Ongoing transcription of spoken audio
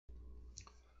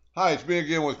Hi, it's me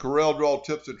again with Corel Draw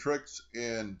Tips and Tricks,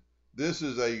 and this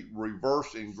is a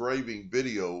reverse engraving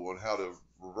video on how to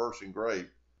reverse engrave.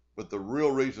 But the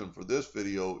real reason for this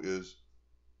video is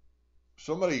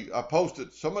somebody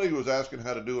was asking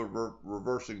how to do a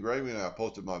reverse engraving, and I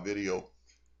posted my video,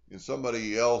 and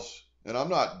somebody else, and I'm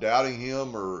not doubting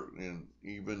him and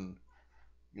even,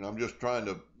 I'm just trying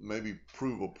to maybe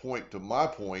prove a point to my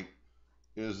point,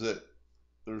 is that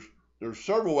there's there's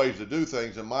several ways to do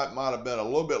things, and might have been a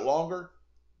little bit longer,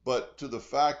 but to the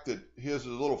fact that his is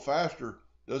a little faster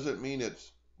doesn't mean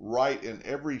it's right in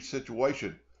every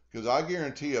situation. Because I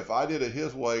guarantee if I did it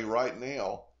his way right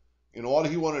now, all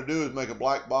he wanted to do is make a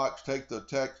black box, take the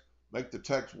text, make the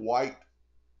text white,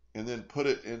 and then put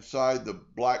it inside the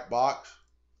black box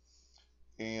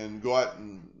and go out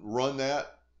and run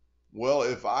that. Well,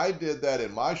 if I did that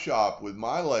in my shop with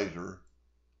my laser,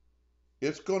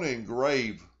 it's going to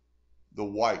engrave the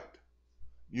white.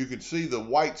 You can see the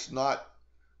white's not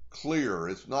clear,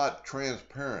 it's not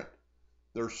transparent.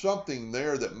 There's something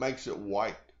there that makes it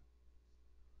white.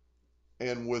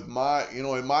 And with my,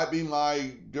 it might be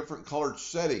my different colored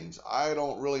settings. I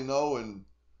don't really know and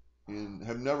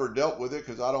have never dealt with it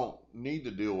because I don't need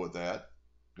to deal with that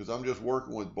because I'm just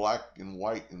working with black and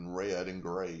white and red and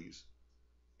grays.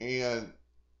 And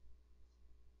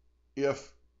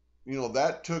if,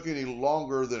 that took any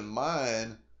longer than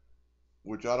mine,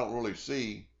 which I don't really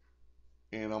see,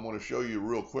 and I'm going to show you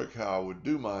real quick how I would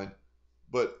do mine.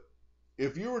 But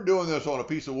if you were doing this on a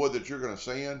piece of wood that you're going to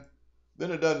sand,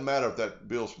 then it doesn't matter if that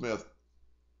Bill Smith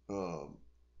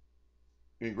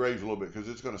engraves a little bit because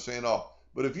it's going to sand off.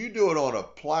 But if you do it on a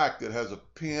plaque that has a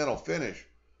piano finish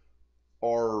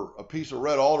or a piece of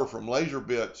red alder from Laser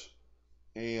Bits,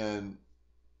 and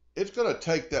it's going to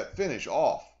take that finish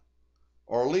off,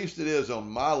 or at least it is on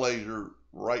my laser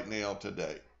right now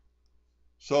today.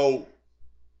 So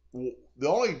the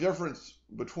only difference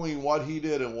between what he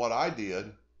did and what I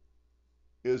did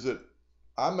is that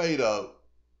I made a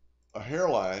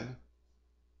hairline.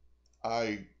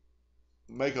 I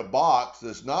make a box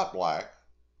that's not black.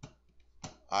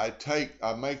 I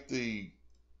make the,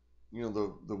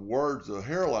 the words, a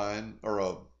hairline, or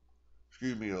a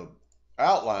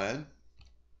outline.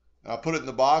 I put it in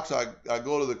the box. I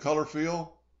go to the color field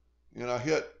and I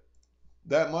hit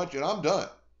that much and I'm done.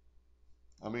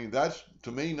 I mean, that's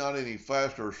to me not any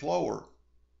faster or slower.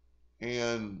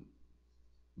 And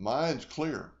mine's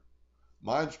clear.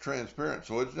 Mine's transparent,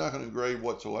 so it's not going to engrave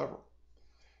whatsoever.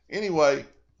 Anyway,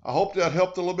 I hope that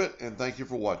helped a little bit, and thank you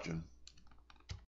for watching.